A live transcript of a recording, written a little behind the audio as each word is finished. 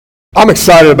I'm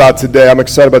excited about today.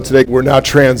 We're now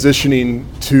transitioning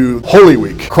to Holy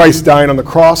Week. Christ dying on the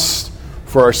cross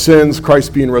for our sins,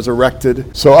 Christ being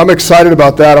resurrected. So I'm excited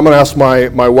about that. I'm going to ask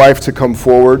my wife to come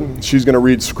forward. She's going to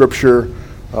read scripture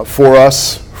for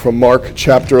us from Mark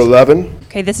chapter 11.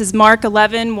 Okay, this is Mark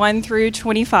 11, 1 through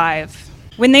 25.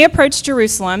 When they approached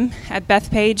Jerusalem at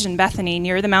Bethphage and Bethany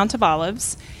near the Mount of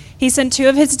Olives, he sent two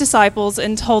of his disciples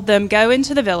and told them, "Go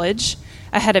into the village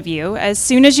ahead of you. As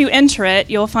soon as you enter it,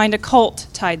 you'll find a colt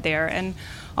tied there, and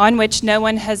on which no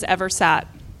one has ever sat.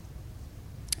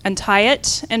 Untie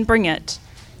it and bring it.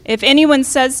 If anyone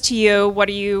says to you,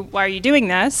 why are you doing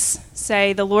this?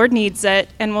 Say, the Lord needs it,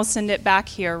 and we'll send it back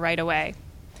here right away."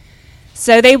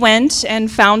 So they went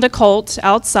and found a colt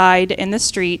outside in the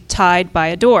street tied by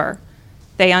a door.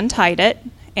 They untied it,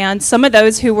 and some of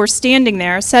those who were standing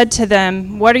there said to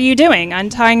them, "What are you doing,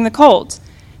 untying the colt?"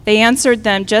 They answered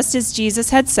them just as Jesus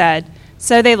had said,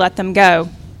 so they let them go.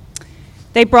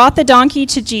 They brought the donkey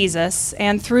to Jesus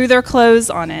and threw their clothes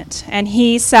on it, and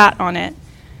he sat on it.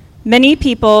 Many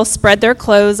people spread their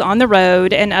clothes on the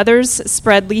road, and others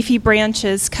spread leafy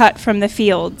branches cut from the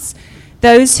fields.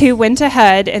 Those who went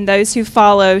ahead and those who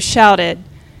followed shouted,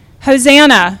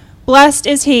 "Hosanna! Blessed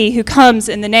is he who comes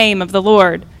in the name of the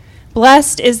Lord.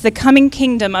 Blessed is the coming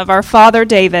kingdom of our father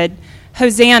David.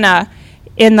 Hosanna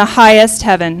in the highest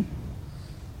heaven."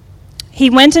 He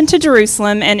went into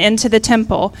Jerusalem and into the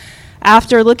temple.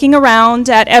 After looking around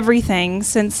at everything,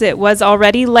 since it was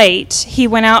already late, he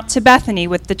went out to Bethany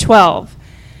with the 12.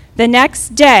 The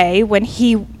next day,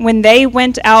 when they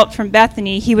went out from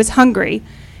Bethany, he was hungry.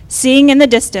 Seeing in the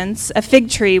distance a fig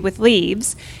tree with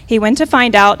leaves, he went to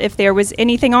find out if there was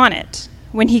anything on it.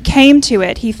 When he came to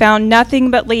it, he found nothing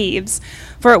but leaves,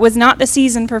 for it was not the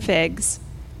season for figs.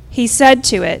 He said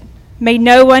to it, "May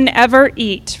no one ever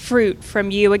eat fruit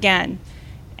from you again."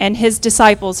 And his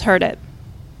disciples heard it.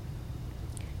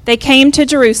 They came to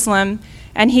Jerusalem,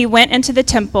 and he went into the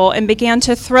temple and began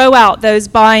to throw out those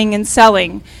buying and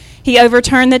selling. He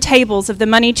overturned the tables of the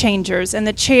money changers and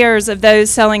the chairs of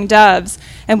those selling doves,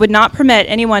 and would not permit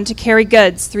anyone to carry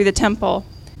goods through the temple.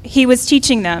 He was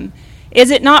teaching them,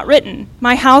 "Is it not written,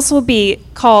 'My house will be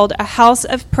called a house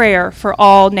of prayer for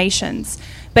all nations'?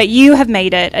 But you have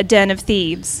made it a den of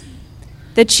thieves."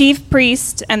 The chief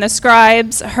priests and the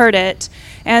scribes heard it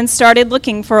and started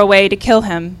looking for a way to kill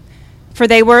him, for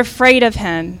they were afraid of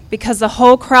him, because the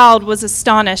whole crowd was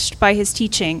astonished by his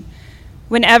teaching.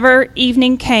 Whenever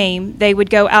evening came, they would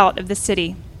go out of the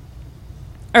city.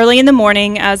 Early in the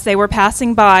morning, as they were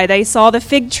passing by, they saw the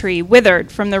fig tree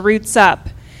withered from the roots up.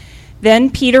 Then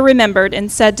Peter remembered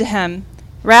and said to him,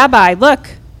 "Rabbi, look,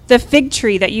 the fig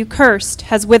tree that you cursed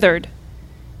has withered."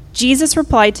 Jesus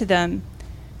replied to them,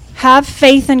 "Have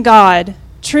faith in God.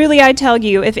 Truly I tell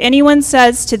you, if anyone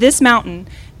says to this mountain,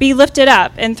 'Be lifted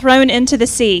up and thrown into the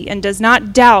sea,' and does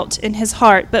not doubt in his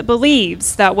heart, but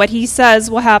believes that what he says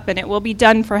will happen, it will be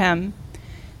done for him.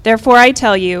 Therefore I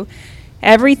tell you,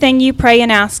 everything you pray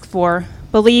and ask for,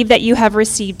 believe that you have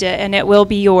received it, and it will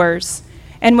be yours.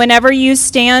 And whenever you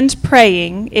stand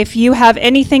praying, if you have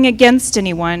anything against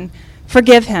anyone,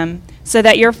 forgive him, so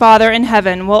that your Father in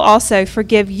heaven will also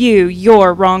forgive you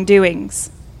your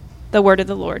wrongdoings." The word of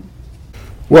the Lord.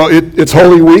 Well, it's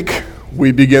Holy Week.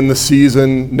 We begin the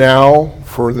season now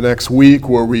for the next week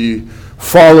where we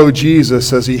follow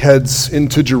Jesus as he heads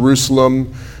into Jerusalem,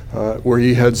 where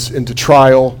he heads into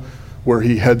trial, where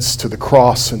he heads to the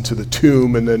cross and to the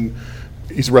tomb, and then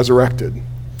he's resurrected.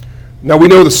 Now we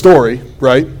know the story,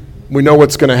 right? We know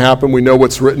what's going to happen. We know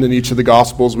what's written in each of the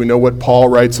Gospels. We know what Paul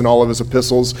writes in all of his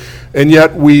epistles, and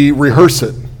yet we rehearse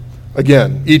it.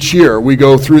 Again, each year we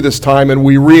go through this time and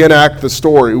we reenact the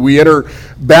story. We enter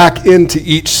back into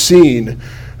each scene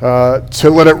to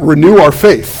let it renew our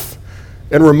faith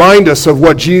and remind us of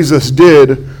what Jesus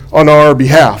did on our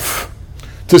behalf.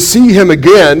 To see him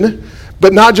again,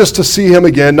 but not just to see him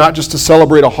again, not just to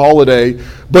celebrate a holiday,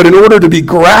 but in order to be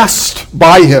grasped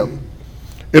by him,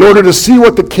 in order to see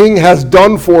what the King has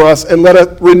done for us and let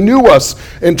it renew us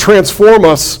and transform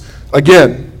us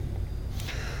again.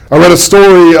 I read a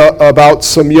story about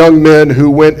some young men who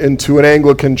went into an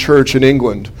Anglican church in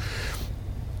England.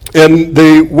 And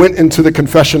they went into the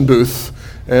confession booth,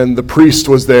 and the priest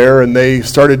was there, and they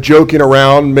started joking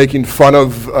around, making fun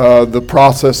of the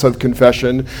process of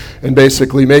confession, and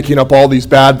basically making up all these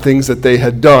bad things that they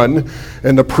had done.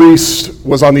 And the priest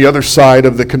was on the other side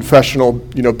of the confessional,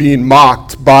 being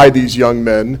mocked by these young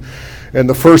men. And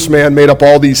the first man made up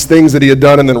all these things that he had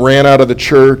done and then ran out of the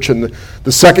church. And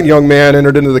the second young man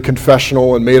entered into the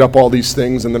confessional and made up all these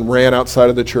things and then ran outside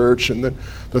of the church. And then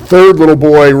the third little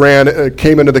boy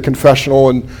came into the confessional,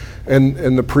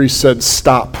 and the priest said,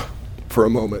 "Stop for a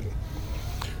moment."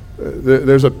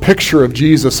 There's a picture of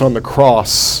Jesus on the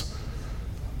cross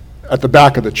at the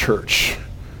back of the church.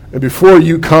 And before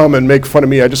you come and make fun of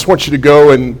me, I just want you to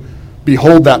go and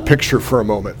behold that picture for a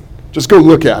moment. Just go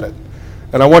look at it.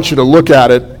 And I want you to look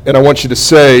at it, and I want you to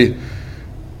say,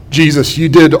 Jesus, you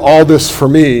did all this for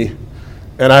me,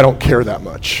 and I don't care that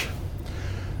much.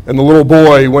 And the little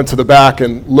boy went to the back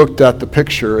and looked at the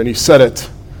picture, and he said it.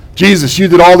 Jesus, you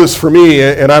did all this for me,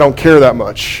 and I don't care that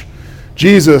much.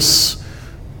 Jesus,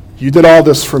 you did all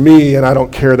this for me, and I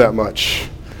don't care that much.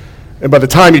 And by the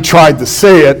time he tried to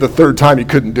say it, the third time he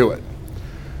couldn't do it.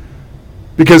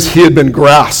 Because he had been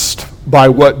grasped by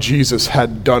what Jesus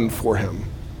had done for him.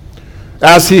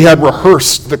 As he had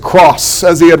rehearsed the cross,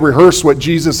 as he had rehearsed what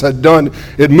Jesus had done,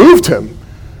 it moved him.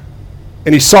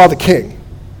 And he saw the king.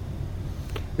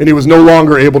 And he was no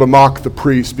longer able to mock the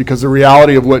priest because the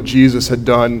reality of what Jesus had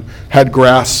done had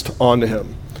grasped onto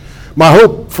him. My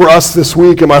hope for us this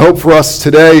week and my hope for us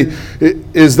today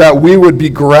is that we would be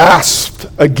grasped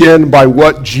again by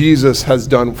what Jesus has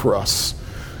done for us.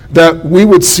 That we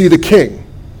would see the king.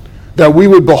 That we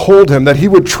would behold him. That he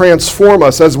would transform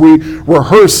us as we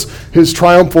rehearse his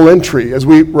triumphal entry, as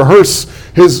we rehearse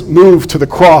his move to the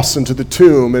cross and to the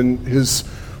tomb and his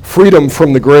freedom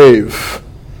from the grave.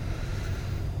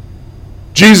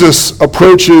 Jesus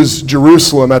approaches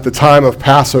Jerusalem at the time of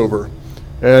Passover.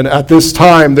 And at this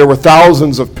time, there were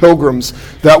thousands of pilgrims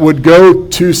that would go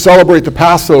to celebrate the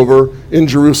Passover in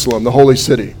Jerusalem, the holy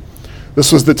city.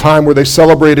 This was the time where they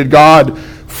celebrated God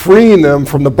freeing them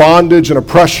from the bondage and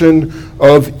oppression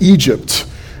of Egypt.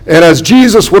 And as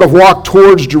Jesus would have walked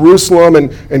towards Jerusalem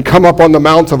and come up on the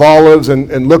Mount of Olives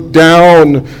and looked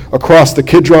down across the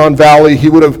Kidron Valley, he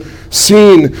would have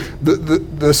seen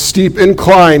the steep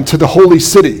incline to the holy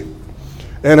city.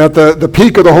 And at the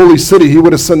peak of the holy city, he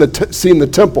would have seen the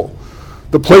temple,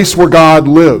 the place where God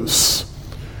lives.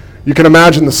 You can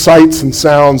imagine the sights and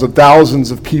sounds of thousands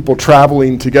of people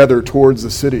traveling together towards the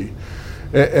city.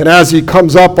 And as he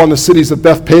comes up on the cities of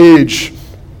Bethpage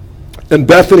and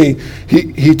Bethany,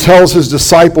 he tells his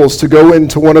disciples to go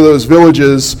into one of those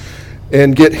villages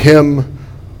and get him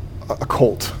a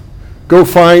colt. Go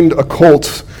find a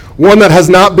colt, one that has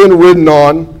not been ridden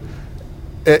on,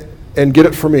 and get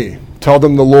it for me. Tell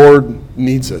them the Lord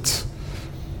needs it.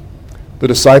 The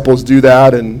disciples do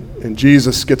that, and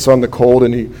Jesus gets on the colt,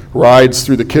 and he rides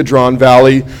through the Kidron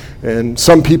Valley. And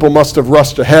some people must have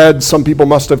rushed ahead. Some people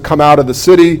must have come out of the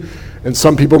city. And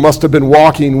some people must have been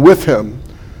walking with him,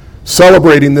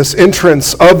 celebrating this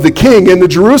entrance of the king into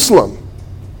Jerusalem.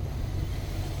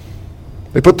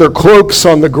 They put their cloaks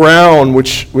on the ground,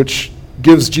 which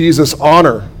gives Jesus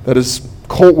honor, that his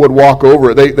colt would walk over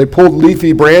it. They pulled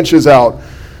leafy branches out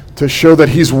to show that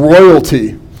he's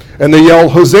royalty. And they yell,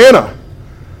 Hosanna,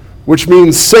 which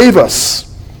means save us.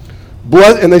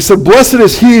 And they said, blessed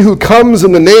is he who comes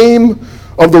in the name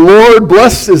of the Lord.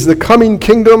 Blessed is the coming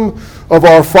kingdom of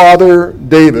our father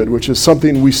David, which is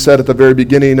something we said at the very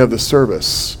beginning of the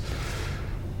service.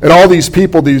 And all these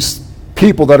people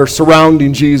that are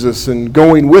surrounding Jesus and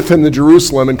going with him to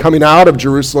Jerusalem and coming out of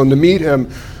Jerusalem to meet him,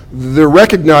 they're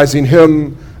recognizing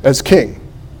him as king.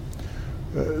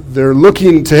 They're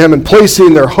looking to him and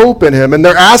placing their hope in him, and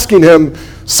they're asking him,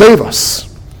 save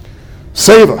us.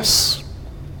 Save us.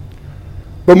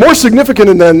 But more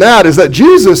significant than that is that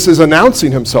Jesus is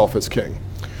announcing himself as king.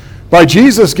 By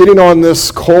Jesus getting on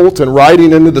this colt and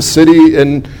riding into the city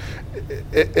and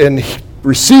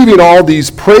receiving all these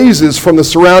praises from the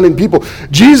surrounding people,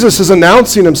 Jesus is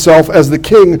announcing himself as the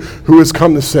king who has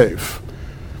come to save.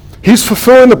 He's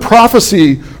fulfilling the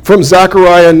prophecy from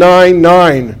Zechariah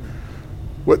 9:9.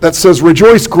 That says,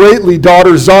 rejoice greatly,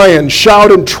 daughter Zion.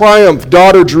 Shout in triumph,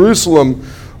 daughter Jerusalem.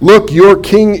 Look, your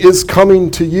king is coming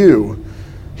to you.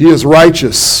 He is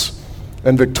righteous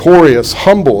and victorious,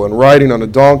 humble, and riding on a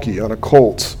donkey, on a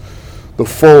colt, the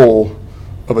foal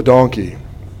of a donkey.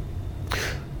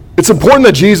 It's important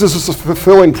that Jesus is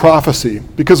fulfilling prophecy,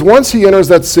 because once he enters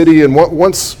that city and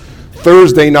once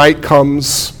Thursday night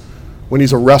comes, when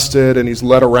he's arrested and he's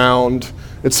led around,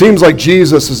 it seems like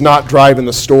Jesus is not driving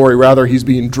the story. Rather, he's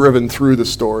being driven through the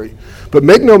story. But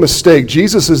make no mistake,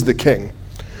 Jesus is the king,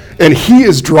 and he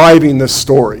is driving this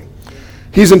story.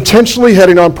 He's intentionally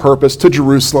heading on purpose to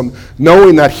Jerusalem,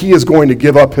 knowing that he is going to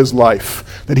give up his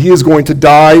life, that he is going to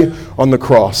die on the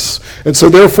cross. And so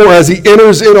therefore, as he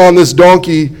enters in on this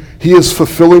donkey, he is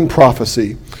fulfilling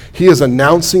prophecy. He is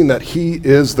announcing that he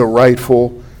is the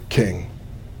rightful king.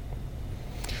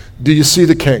 Do you see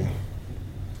the king?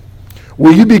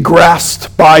 Will you be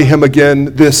grasped by him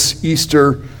again this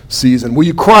Easter season? Will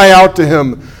you cry out to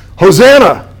him,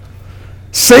 Hosanna,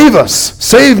 save us,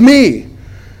 save me?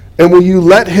 And will you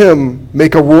let him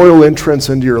make a royal entrance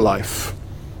into your life?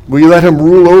 Will you let him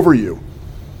rule over you?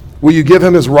 Will you give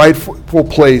him his rightful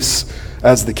place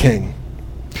as the king?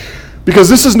 Because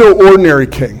this is no ordinary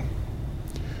king.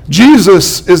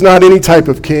 Jesus is not any type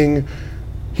of king.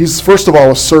 He's, first of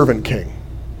all, a servant king.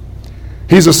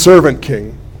 He's a servant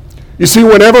king. You see,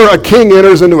 whenever a king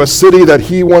enters into a city that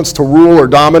he wants to rule or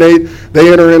dominate,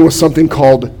 they enter in with something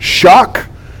called shock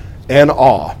and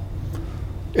awe.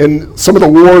 In some of the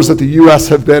wars that the U.S.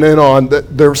 have been in on,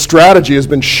 their strategy has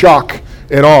been shock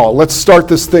and awe. Let's start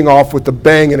this thing off with the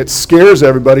bang, and it scares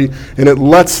everybody, and it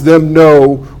lets them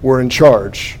know we're in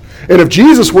charge. And if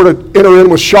Jesus were to enter in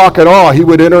with shock and awe, he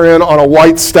would enter in on a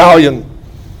white stallion,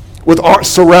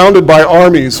 surrounded by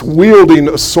armies, wielding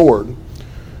a sword.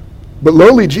 But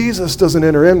lowly Jesus doesn't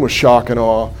enter in with shock and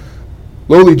awe.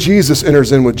 Lowly Jesus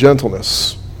enters in with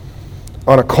gentleness.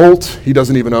 On a colt he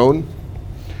doesn't even own,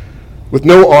 with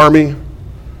no army,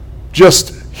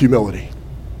 just humility.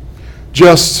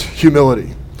 Just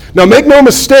humility. Now make no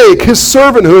mistake, his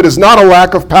servanthood is not a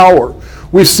lack of power.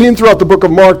 We've seen throughout the book of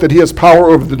Mark that he has power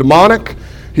over the demonic,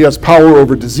 he has power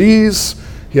over disease,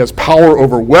 he has power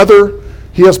over weather,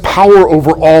 he has power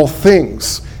over all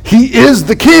things. He is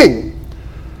the king,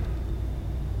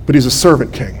 but he's a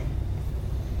servant king.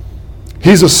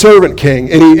 He's a servant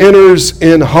king, and he enters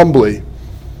in humbly.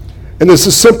 And this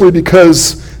is simply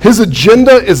because his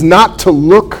agenda is not to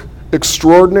look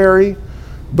extraordinary,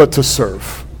 but to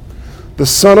serve. The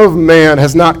Son of Man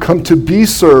has not come to be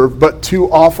served, but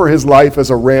to offer his life as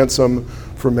a ransom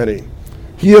for many.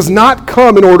 He has not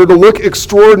come in order to look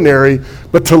extraordinary,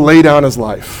 but to lay down his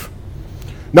life.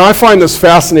 Now, I find this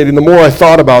fascinating the more I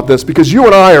thought about this, because you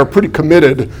and I are pretty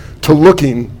committed to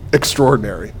looking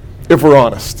extraordinary, if we're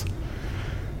honest.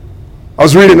 I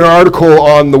was reading an article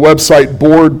on the website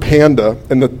Bored Panda,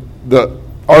 and the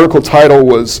article title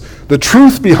was "The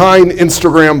Truth Behind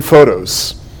Instagram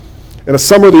Photos." And a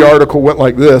summary of the article went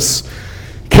like this: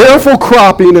 careful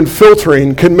cropping and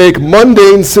filtering can make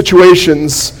mundane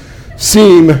situations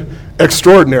seem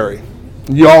extraordinary.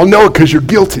 You all know it because you're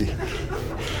guilty.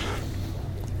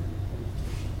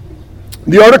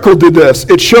 The article did this.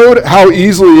 It showed how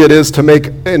easily it is to make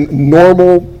a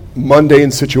normal,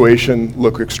 mundane situation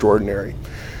look extraordinary.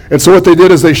 And so what they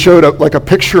did is they showed a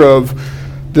picture of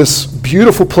this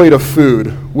beautiful plate of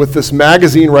food with this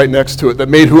magazine right next to it that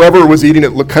made whoever was eating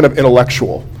it look kind of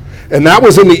intellectual. And that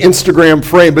was in the Instagram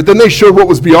frame, but then they showed what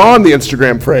was beyond the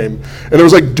Instagram frame. And there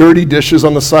was like dirty dishes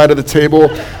on the side of the table.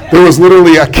 There was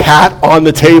literally a cat on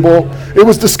the table. It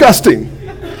was disgusting.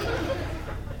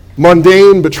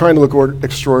 Mundane, but trying to look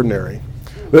extraordinary.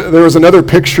 There was another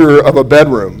picture of a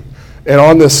bedroom. And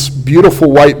on this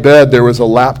beautiful white bed, there was a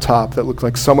laptop that looked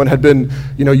like someone had been,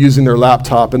 using their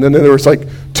laptop. And then there was like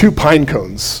 2 pine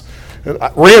cones.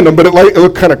 Random, but it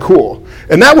looked kind of cool.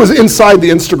 And that was inside the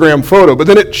Instagram photo. But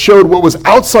then it showed what was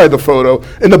outside the photo,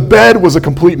 and the bed was a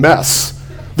complete mess.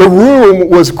 The room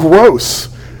was gross.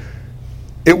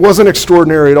 It wasn't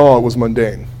extraordinary at all. It was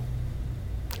mundane.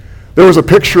 There was a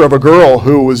picture of a girl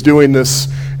who was doing this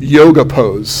yoga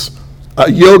pose,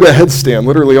 a yoga headstand,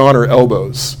 literally on her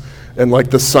elbows. And like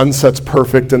the sunset's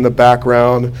perfect in the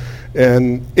background.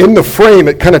 And in the frame,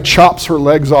 it kind of chops her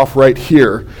legs off right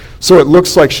here. So it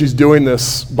looks like she's doing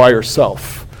this by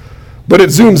herself. But it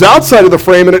zooms outside of the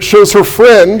frame and it shows her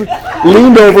friend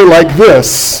leaned over like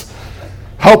this,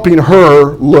 helping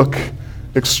her look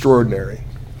extraordinary.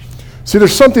 See,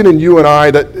 there's something in you and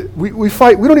I that we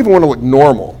fight. We don't even want to look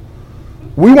normal.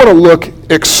 We want to look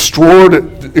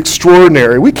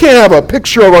extraordinary. We can't have a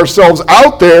picture of ourselves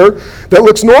out there that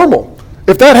looks normal.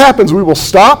 If that happens, we will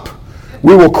stop,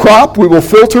 we will crop, we will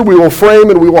filter, we will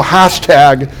frame, and we will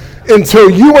hashtag until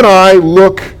you and I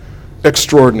look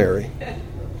extraordinary.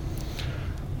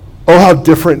 Oh, how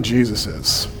different Jesus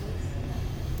is.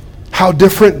 How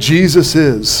different Jesus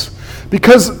is.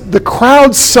 Because the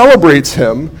crowd celebrates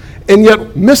him and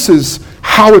yet misses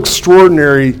how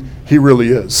extraordinary he really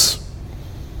is.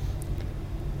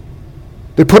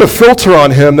 They put a filter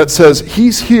on him that says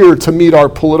he's here to meet our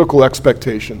political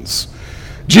expectations.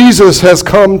 Jesus has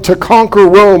come to conquer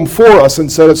Rome for us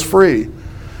and set us free.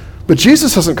 But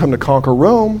Jesus hasn't come to conquer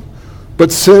Rome,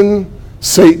 but sin,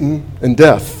 Satan, and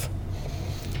death.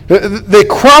 They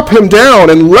crop him down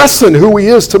and lessen who he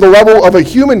is to the level of a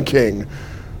human king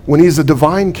when he's a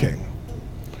divine king.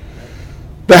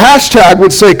 The hashtag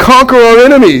would say, conquer our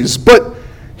enemies, but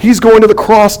he's going to the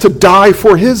cross to die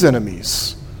for his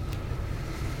enemies.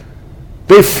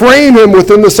 They frame him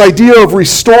within this idea of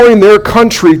restoring their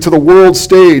country to the world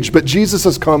stage, but Jesus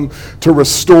has come to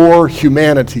restore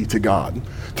humanity to God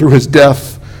through his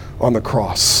death on the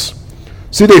cross.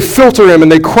 See, they filter him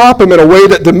and they crop him in a way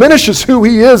that diminishes who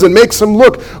he is and makes him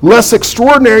look less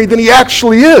extraordinary than he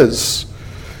actually is.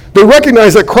 They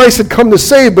recognized that Christ had come to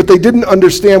save, but they didn't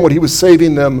understand what he was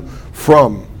saving them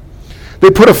from. They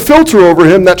put a filter over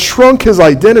him that shrunk his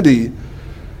identity.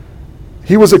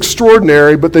 He was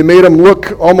extraordinary, but they made him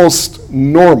look almost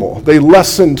normal. They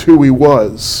lessened who he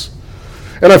was.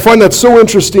 And I find that so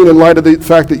interesting in light of the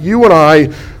fact that you and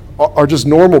I are just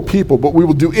normal people, but we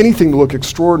will do anything to look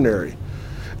extraordinary.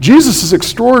 Jesus is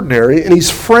extraordinary, and he's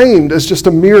framed as just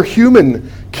a mere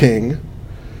human king,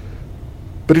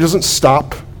 but he doesn't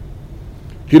stop.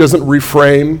 He doesn't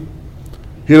reframe.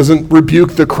 He doesn't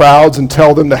rebuke the crowds and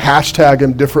tell them to hashtag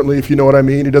him differently, if you know what I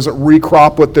mean. He doesn't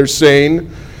recrop what they're saying.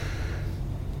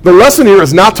 The lesson here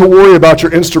is not to worry about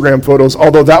your Instagram photos,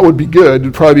 although that would be good,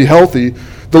 it'd probably be healthy.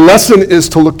 The lesson is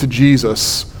to look to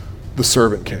Jesus, the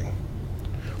servant king.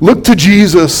 Look to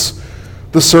Jesus,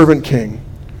 the servant king.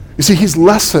 You see, he's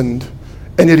lessened,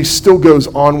 and yet he still goes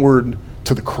onward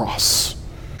to the cross.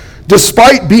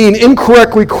 Despite being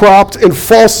incorrectly cropped and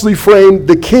falsely framed,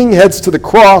 the king heads to the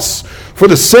cross for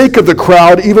the sake of the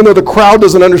crowd, even though the crowd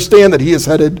doesn't understand that he is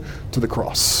headed to the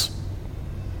cross.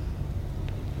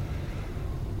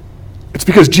 It's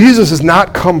because Jesus has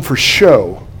not come for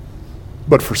show,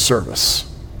 but for service.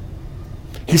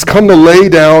 He's come to lay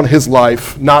down his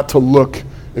life, not to look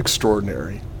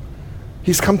extraordinary.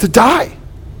 He's come to die.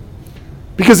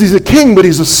 Because he's a king, but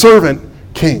he's a servant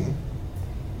king.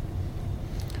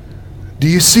 Do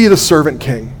you see the servant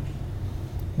king?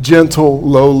 Gentle,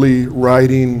 lowly,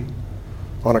 riding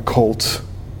on a colt.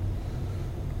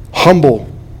 Humble.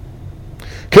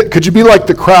 Could you be like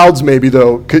the crowds maybe,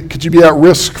 though? Could you be at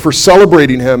risk for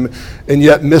celebrating him and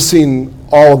yet missing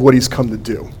all of what he's come to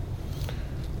do?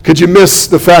 Could you miss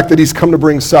the fact that he's come to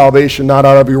bring salvation not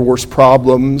out of your worst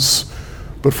problems,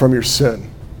 but from your sin,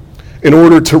 in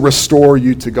order to restore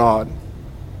you to God?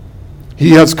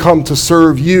 He has come to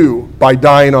serve you by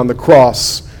dying on the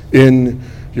cross in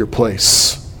your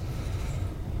place.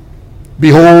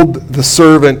 Behold the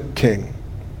servant king.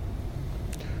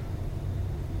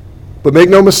 But make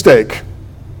no mistake,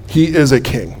 he is a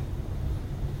king.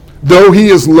 Though he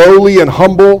is lowly and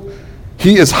humble,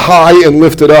 he is high and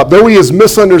lifted up. Though he is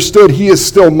misunderstood, he is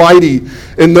still mighty.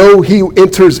 And though he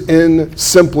enters in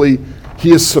simply,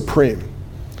 he is supreme.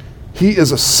 He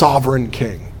is a sovereign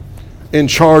king in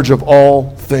charge of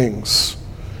all things.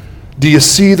 Do you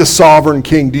see the sovereign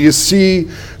king? Do you see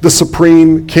the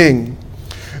supreme king?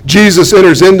 Jesus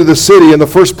enters into the city, and the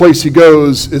first place he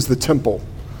goes is the temple.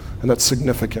 And that's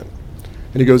significant.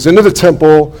 And he goes into the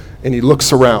temple, and he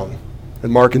looks around.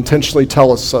 And Mark intentionally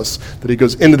tells us that he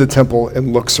goes into the temple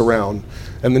and looks around.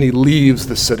 And then he leaves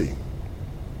the city.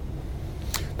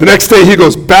 The next day he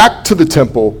goes back to the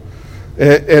temple,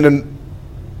 and in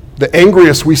the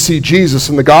angriest we see Jesus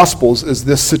in the Gospels is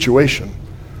this situation,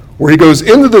 where he goes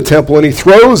into the temple and he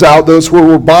throws out those who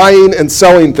were buying and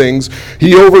selling things.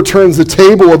 He overturns the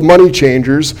table of money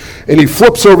changers, and he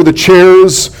flips over the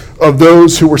chairs of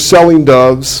those who were selling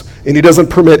doves, and he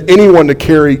doesn't permit anyone to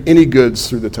carry any goods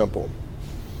through the temple.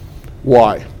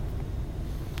 Why?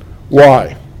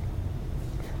 Why?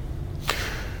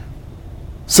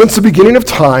 Since the beginning of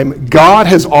time, God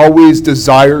has always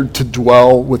desired to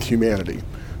dwell with humanity.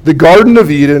 The Garden of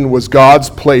Eden was God's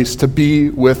place to be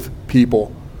with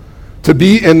people, to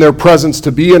be in their presence,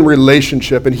 to be in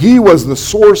relationship, and he was the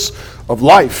source of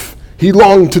life. He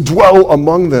longed to dwell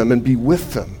among them and be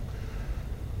with them.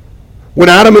 When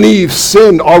Adam and Eve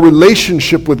sinned, our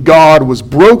relationship with God was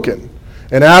broken,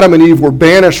 and Adam and Eve were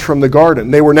banished from the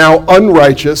garden. They were now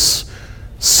unrighteous,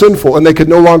 sinful, and they could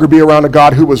no longer be around a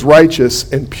God who was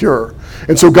righteous and pure.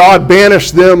 And so God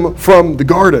banished them from the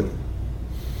garden.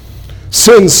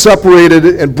 Sin separated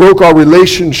and broke our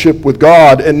relationship with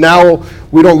God, and now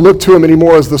we don't look to him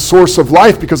anymore as the source of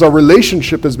life because our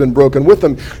relationship has been broken with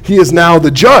him. He is now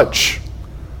the judge.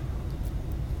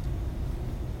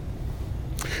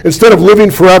 Instead of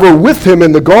living forever with him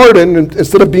in the garden, and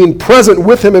instead of being present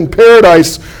with him in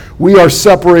paradise, we are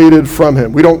separated from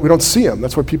him. We don't see him.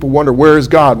 That's why people wonder, where is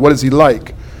God? What is he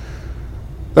like?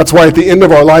 That's why at the end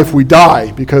of our life we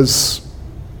die, because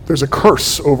there's a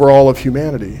curse over all of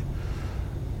humanity.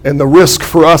 And the risk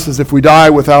for us is if we die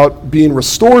without being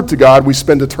restored to God, we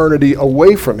spend eternity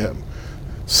away from him,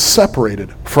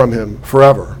 separated from him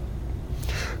forever.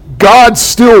 God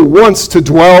still wants to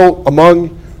dwell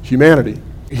among humanity.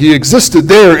 He existed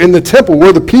there in the temple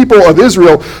where the people of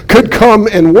Israel could come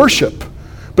and worship,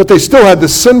 but they still had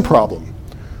this sin problem.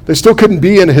 They still couldn't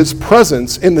be in his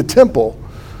presence in the temple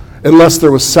unless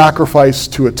there was sacrifice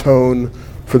to atone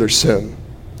for their sin,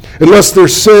 unless their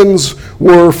sins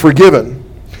were forgiven.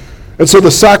 And so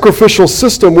the sacrificial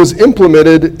system was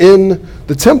implemented in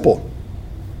the temple,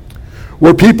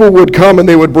 where people would come and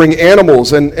they would bring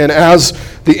animals, and as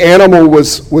the animal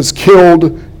was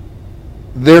killed,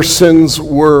 their sins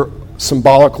were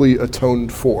symbolically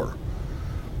atoned for.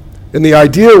 And the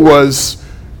idea was,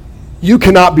 you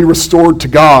cannot be restored to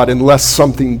God unless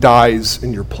something dies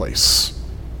in your place.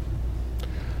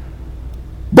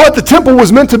 But the temple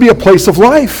was meant to be a place of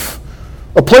life,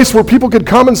 a place where people could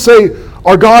come and say,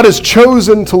 our God has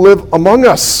chosen to live among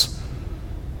us.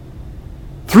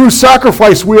 Through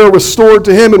sacrifice, we are restored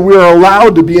to him, and we are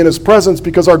allowed to be in his presence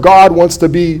because our God wants to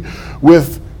be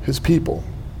with his people.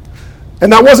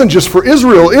 And that wasn't just for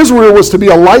Israel. Israel was to be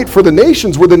a light for the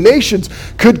nations, where the nations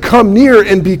could come near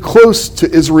and be close to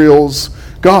Israel's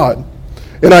God.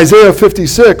 In Isaiah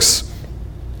 56,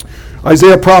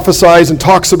 Isaiah prophesies and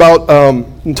talks about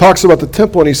the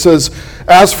temple, and he says,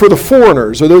 as for the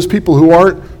foreigners, or those people who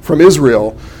aren't from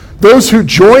Israel, those who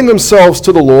join themselves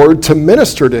to the Lord to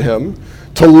minister to him,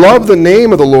 to love the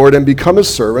name of the Lord and become his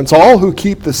servants, all who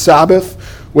keep the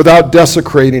Sabbath without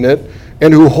desecrating it,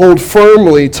 and who hold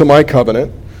firmly to my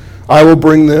covenant, I will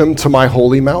bring them to my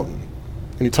holy mountain.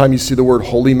 Anytime you see the word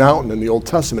holy mountain in the Old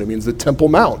Testament, it means the Temple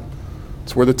Mount.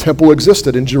 It's where the temple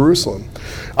existed in Jerusalem.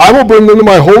 I will bring them to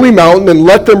my holy mountain and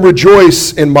let them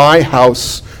rejoice in my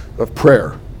house of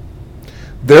prayer.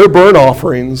 Their burnt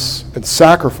offerings and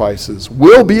sacrifices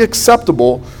will be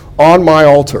acceptable on my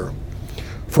altar,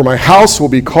 for my house will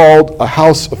be called a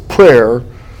house of prayer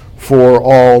for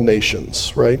all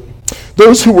nations, right?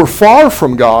 Those who were far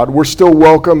from God were still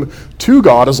welcome to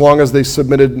God as long as they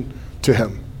submitted to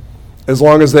him, as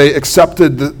long as they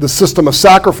accepted the system of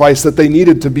sacrifice that they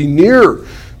needed to be near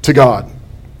to God.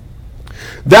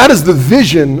 That is the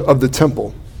vision of the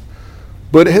temple,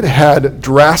 but it had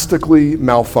drastically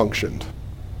malfunctioned.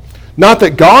 Not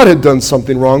that God had done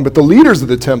something wrong, but the leaders of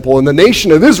the temple and the nation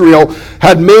of Israel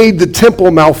had made the temple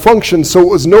malfunction, so it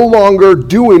was no longer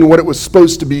doing what it was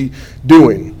supposed to be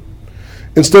doing.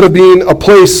 Instead of being a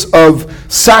place of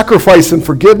sacrifice and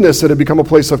forgiveness, it had become a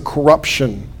place of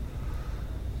corruption.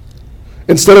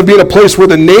 Instead of being a place where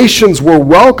the nations were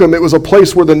welcome, it was a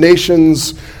place where the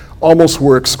nations almost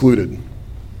were excluded.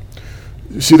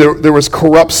 You see, there was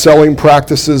corrupt selling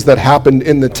practices that happened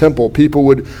in the temple. People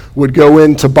would go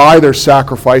in to buy their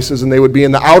sacrifices, and they would be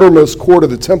in the outermost court of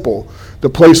the temple, the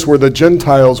place where the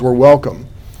Gentiles were welcome.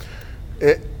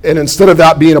 And instead of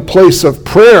that being a place of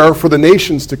prayer for the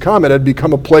nations to come, it had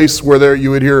become a place where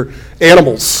you would hear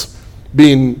animals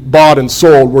being bought and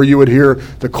sold, where you would hear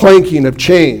the clanking of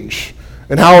change.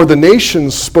 And how are the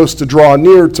nations supposed to draw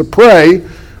near to pray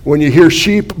when you hear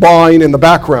sheep baaing in the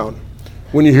background?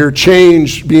 When you hear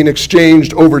change being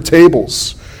exchanged over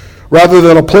tables? Rather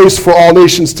than a place for all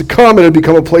nations to come, it had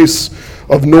become a place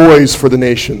of noise for the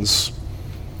nations.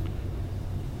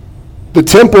 The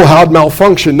temple had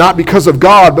malfunctioned, not because of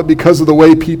God, but because of the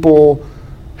way people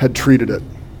had treated it.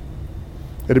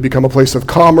 It had become a place of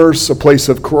commerce, a place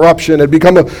of corruption. It had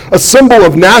become a symbol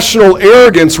of national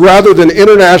arrogance rather than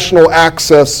international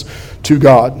access to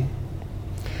God.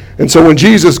 And so when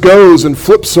Jesus goes and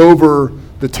flips over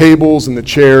the tables and the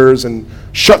chairs and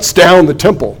shuts down the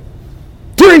temple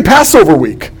during Passover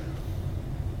week,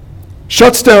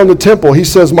 shuts down the temple, he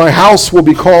says, my house will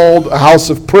be called a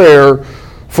house of prayer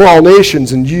for all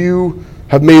nations, and you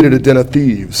have made it a den of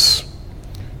thieves.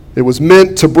 It was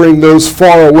meant to bring those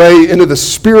far away into the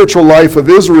spiritual life of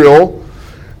Israel,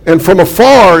 and from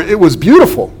afar it was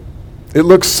beautiful. It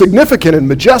looks significant and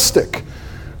majestic.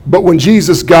 But when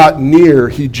Jesus got near,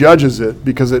 he judges it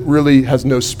because it really has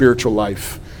no spiritual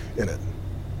life in it.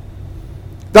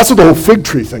 That's what the whole fig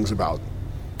tree thing's about.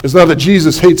 It's not that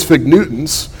Jesus hates fig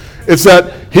Newtons. It's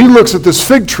that he looks at this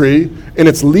fig tree and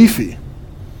it's leafy.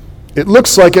 It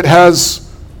looks like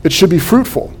it should be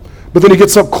fruitful. But then he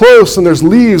gets up close and there's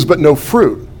leaves but no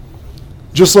fruit.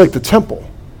 Just like the temple.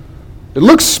 It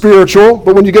looks spiritual,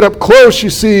 but when you get up close, you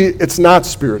see it's not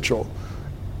spiritual.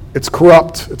 It's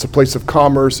corrupt, it's a place of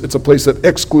commerce, it's a place of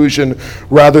exclusion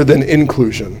rather than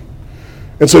inclusion.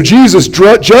 And so Jesus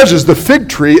judges the fig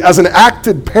tree as an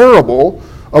acted parable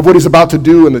of what he's about to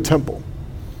do in the temple.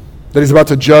 That he's about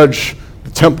to judge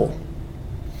the temple.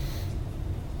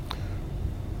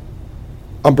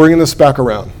 I'm bringing this back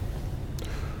around.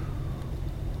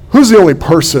 Who's the only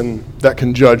person that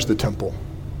can judge the temple?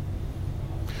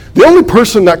 The only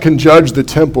person that can judge the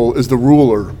temple is the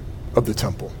ruler of the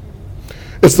temple.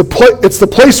 It's the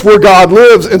place where God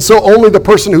lives, and so only the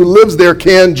person who lives there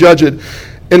can judge it.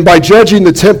 And by judging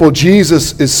the temple,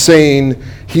 Jesus is saying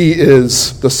he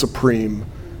is the supreme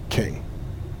king.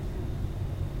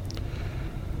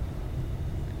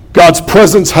 God's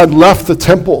presence had left the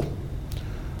temple,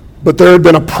 But there had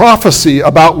been a prophecy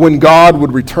about when God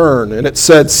would return. And it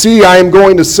said, "See, I am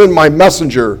going to send my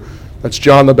messenger," that's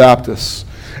John the Baptist,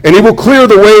 "and he will clear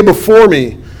the way before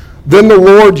me. Then the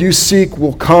Lord you seek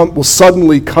will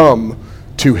suddenly come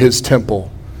to his temple.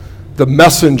 The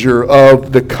messenger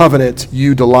of the covenant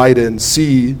you delight in.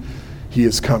 See, he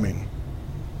is coming."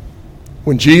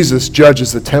 When Jesus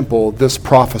judges the temple, this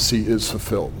prophecy is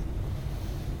fulfilled.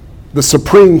 The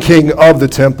supreme king of the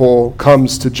temple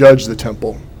comes to judge the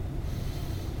temple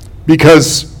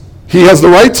because he has the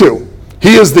right to.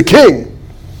 He is the king.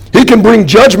 He can bring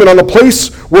judgment on a place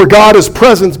where God is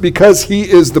present because he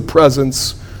is the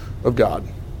presence of God.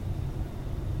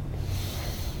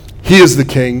 He is the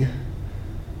king.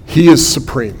 He is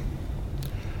supreme.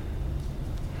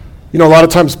 You know, a lot of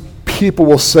times people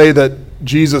will say that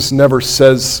Jesus never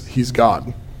says he's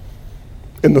God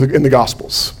in the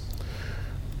Gospels.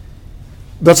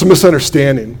 That's a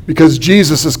misunderstanding because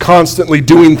Jesus is constantly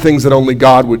doing things that only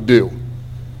God would do.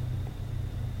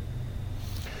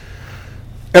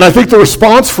 And I think the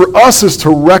response for us is to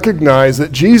recognize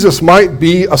that Jesus might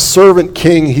be a servant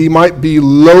king, he might be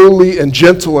lowly and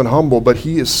gentle and humble, but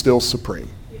he is still supreme.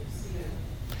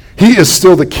 He is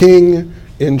still the king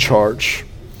in charge.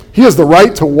 He has the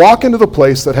right to walk into the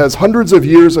place that has hundreds of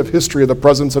years of history of the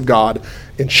presence of God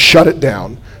and shut it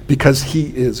down because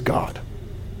he is God.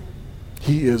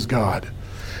 He is God.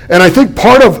 And I think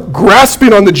part of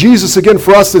grasping on the Jesus again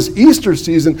for us this Easter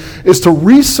season is to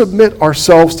resubmit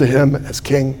ourselves to him as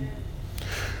king,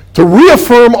 to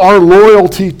reaffirm our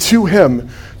loyalty to him,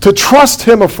 to trust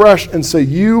him afresh and say,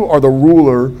 "You are the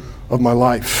ruler of my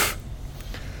life."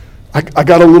 I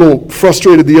got a little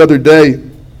frustrated the other day.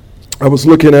 I was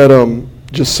looking at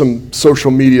just some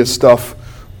social media stuff.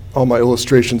 All my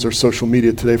illustrations are social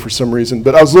media today for some reason.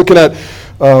 But I was looking at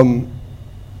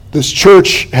this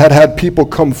church had people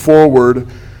come forward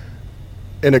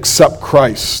and accept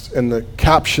Christ. And the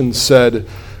caption said,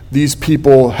 "These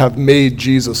people have made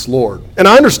Jesus Lord." And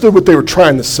I understood what they were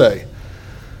trying to say.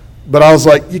 But I was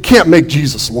like, you can't make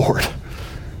Jesus Lord.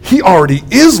 He already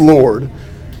is Lord.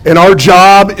 And our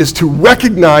job is to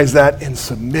recognize that and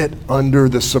submit under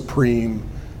the supreme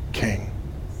king.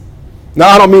 Now,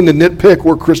 I don't mean to nitpick.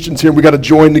 We're Christians here. We got to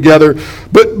join together.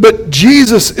 But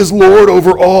Jesus is Lord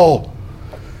over all.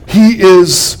 He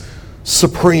is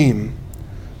supreme.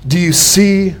 Do you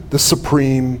see the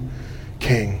supreme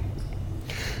king?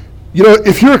 You know,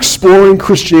 if you're exploring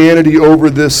Christianity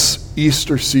over this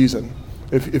Easter season,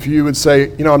 if you would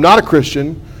say, you know, I'm not a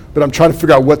Christian, but I'm trying to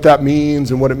figure out what that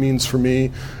means and what it means for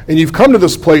me. And you've come to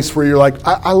this place where you're like,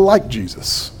 I like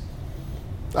Jesus.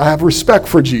 I have respect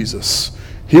for Jesus.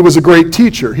 He was a great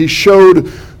teacher. He showed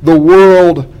the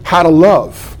world how to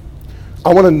love.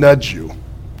 I want to nudge you.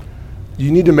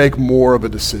 You need to make more of a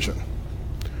decision.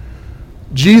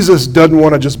 Jesus doesn't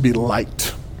want to just be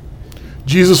liked.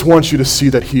 Jesus wants you to see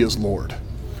that he is Lord.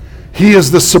 He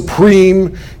is the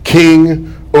supreme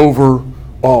king over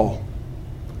all.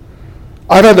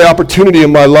 I've had the opportunity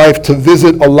in my life to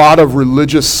visit a lot of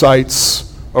religious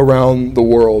sites around the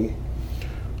world.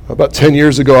 About 10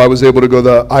 years ago, I was able to go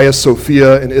to Hagia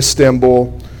Sophia in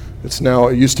Istanbul.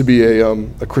 It used to be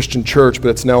a Christian church, but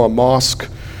it's now a mosque.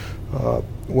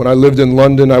 When I lived in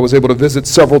London, I was able to visit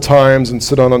several times and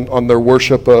sit on their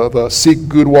worship of a Sikh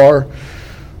Gurdwara,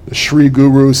 the Sri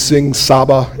Guru Singh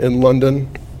Sabha in London.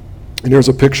 And here's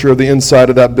a picture of the inside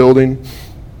of that building.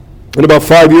 And about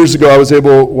 5 years ago, I was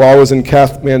able, while I was in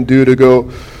Kathmandu, to go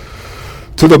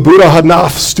to the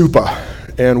Buddhanath Stupa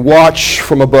and watch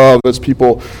from above as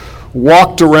people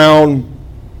walked around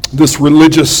this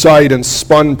religious site and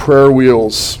spun prayer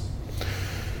wheels.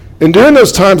 And during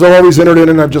those times, I've always entered in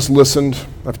and I've just listened.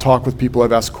 I've talked with people,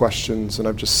 I've asked questions, and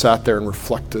I've just sat there and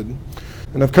reflected.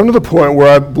 And I've come to the point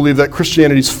where I believe that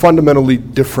Christianity is fundamentally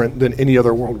different than any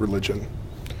other world religion.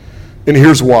 And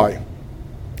here's why.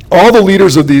 All the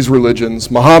leaders of these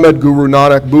religions, Muhammad, Guru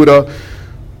Nanak, Buddha,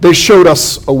 they showed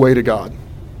us a way to God.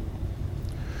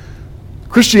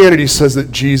 Christianity says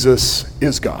that Jesus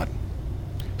is God.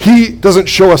 He doesn't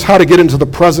show us how to get into the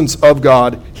presence of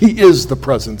God. He is the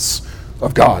presence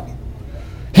of God.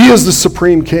 He is the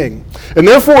supreme king. And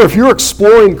therefore, if you're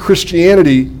exploring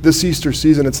Christianity this Easter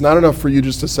season, it's not enough for you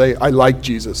just to say, I like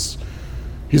Jesus.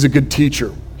 He's a good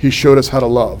teacher. He showed us how to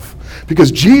love.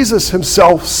 Because Jesus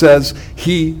himself says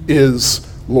he is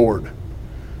Lord.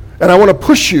 And I want to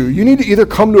push you. You need to either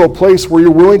come to a place where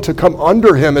you're willing to come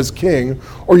under him as king,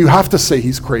 or you have to say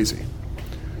he's crazy.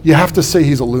 You have to say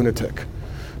he's a lunatic.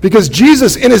 Because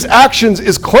Jesus, in his actions,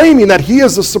 is claiming that he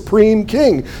is the supreme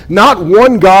king. Not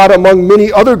one God among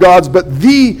many other gods, but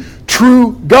the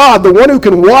true God, the one who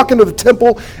can walk into the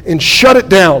temple and shut it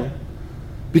down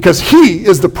because he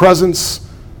is the presence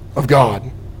of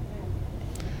God.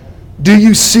 Do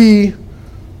you see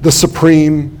the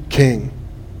supreme king?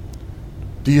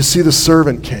 Do you see the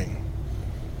servant king?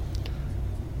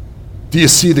 Do you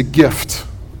see the gift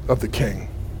of the king?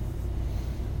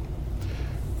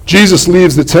 Jesus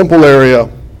leaves the temple area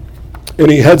and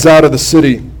he heads out of the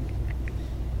city.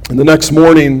 And the next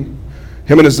morning,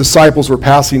 him and his disciples were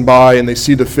passing by and they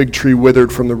see the fig tree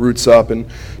withered from the roots up. And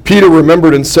Peter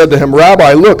remembered and said to him,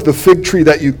 "Rabbi, look, the fig tree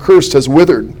that you cursed has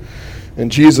withered."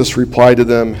 And Jesus replied to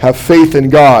them, "Have faith in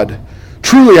God.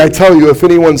 Truly I tell you, if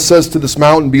anyone says to this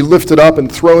mountain, 'Be lifted up and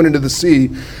thrown into the sea,'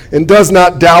 and does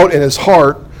not doubt in his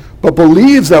heart, but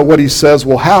believes that what he says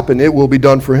will happen, it will be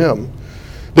done for him.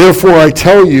 Therefore I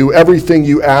tell you, everything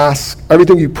you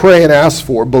pray and ask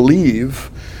for, believe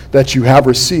that you have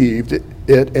received it,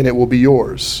 and it will be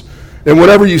yours. And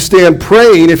whenever you stand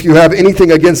praying, if you have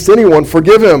anything against anyone,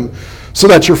 forgive him, so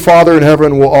that your Father in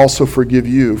heaven will also forgive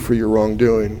you for your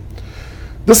wrongdoing."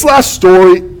 This last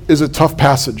story is a tough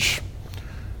passage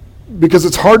because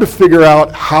it's hard to figure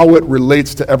out how it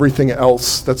relates to everything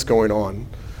else that's going on.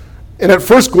 And at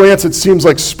first glance, it seems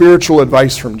like spiritual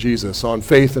advice from Jesus on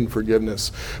faith and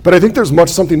forgiveness. But I think there's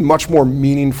something much more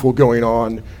meaningful going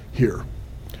on here.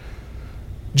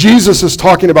 Jesus is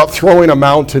talking about throwing a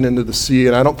mountain into the sea,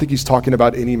 and I don't think he's talking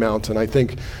about any mountain. I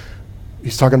think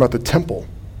he's talking about the Temple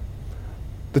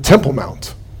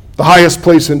Mount, the highest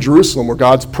place in Jerusalem where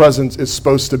God's presence is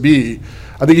supposed to be.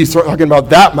 I think he's talking about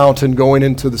that mountain going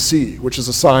into the sea, which is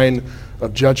a sign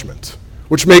of judgment,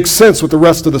 which makes sense with the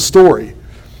rest of the story.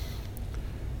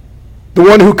 The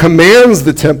one who commands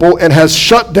the temple and has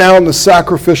shut down the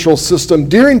sacrificial system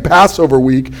during Passover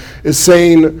week is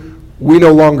saying, we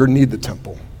no longer need the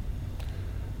temple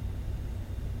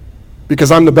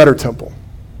because I'm the better temple.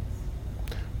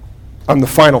 I'm the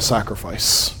final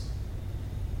sacrifice.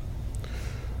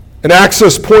 An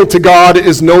access point to God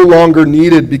is no longer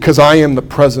needed because I am the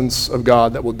presence of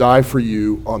God that will die for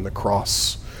you on the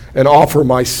cross and offer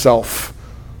myself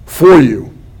for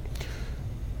you.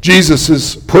 Jesus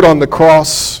is put on the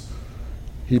cross.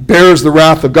 He bears the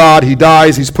wrath of God. He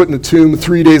dies. He's put in the tomb.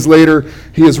 3 days later,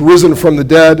 he is risen from the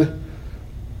dead.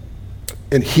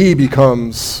 And he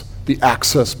becomes the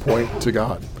access point to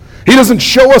God. He doesn't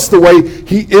show us the way.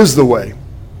 He is the way.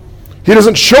 He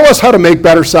doesn't show us how to make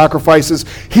better sacrifices.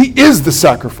 He is the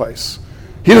sacrifice.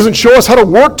 He doesn't show us how to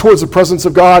work towards the presence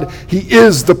of God. He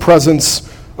is the presence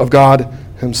of God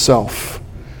himself.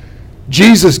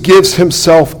 Jesus gives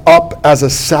himself up as a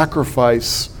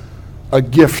sacrifice, a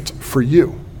gift for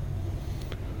you,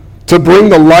 to bring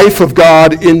the life of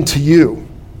God into you.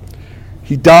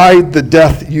 He died the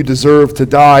death you deserve to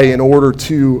die in order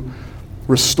to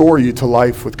restore you to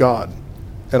life with God.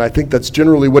 And I think that's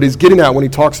generally what he's getting at when he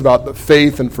talks about the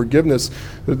faith and forgiveness.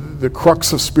 The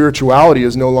crux of spirituality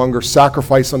is no longer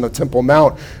sacrifice on the Temple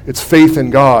Mount. It's faith in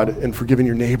God and forgiving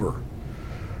your neighbor.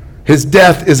 His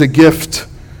death is a gift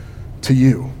to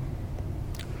you.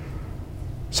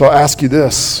 So I'll ask you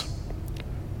this.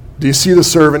 Do you see the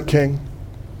servant king?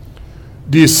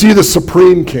 Do you see the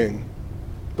supreme king?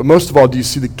 But most of all, do you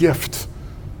see the gift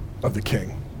of the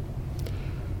king?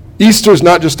 Easter is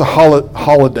not just a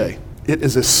holiday. It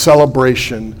is a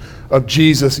celebration of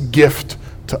Jesus' gift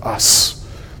to us,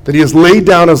 that he has laid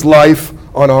down his life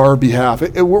on our behalf.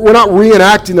 We're not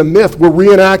reenacting a myth. We're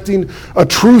reenacting a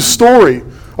true story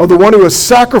of the one who has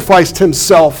sacrificed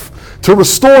himself to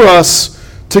restore us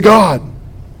to God.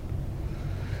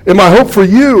 And my hope for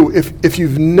you, if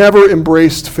you've never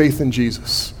embraced faith in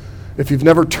Jesus, if you've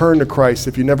never turned to Christ,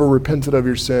 if you never repented of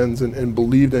your sins and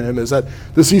believed in him, is that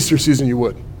this Easter season you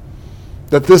would.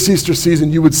 That this Easter season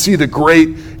you would see the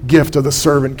great gift of the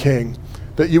servant king.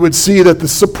 That you would see that the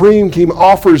supreme king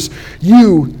offers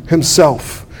you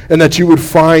himself, and that you would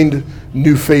find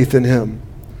new faith in him.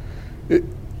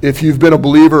 If you've been a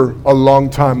believer a long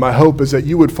time, my hope is that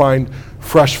you would find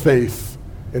fresh faith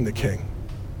in the king.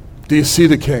 Do you see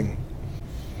the king?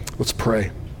 Let's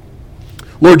pray.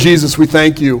 Lord Jesus, we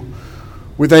thank you.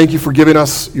 We thank you for giving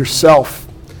us yourself.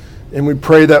 And we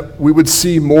pray that we would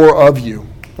see more of you.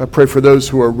 I pray for those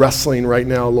who are wrestling right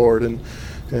now, Lord, and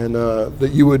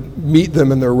that you would meet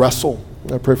them in their wrestle.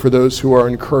 I pray for those who are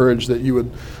encouraged, that you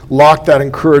would lock that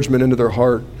encouragement into their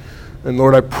heart. And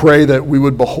Lord, I pray that we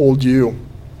would behold you.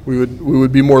 We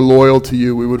would be more loyal to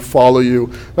you. We would follow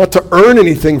you, not to earn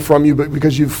anything from you, but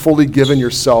because you've fully given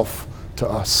yourself to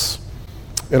us.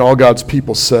 And all God's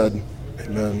people said,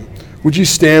 amen. Would you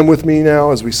stand with me now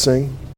as we sing?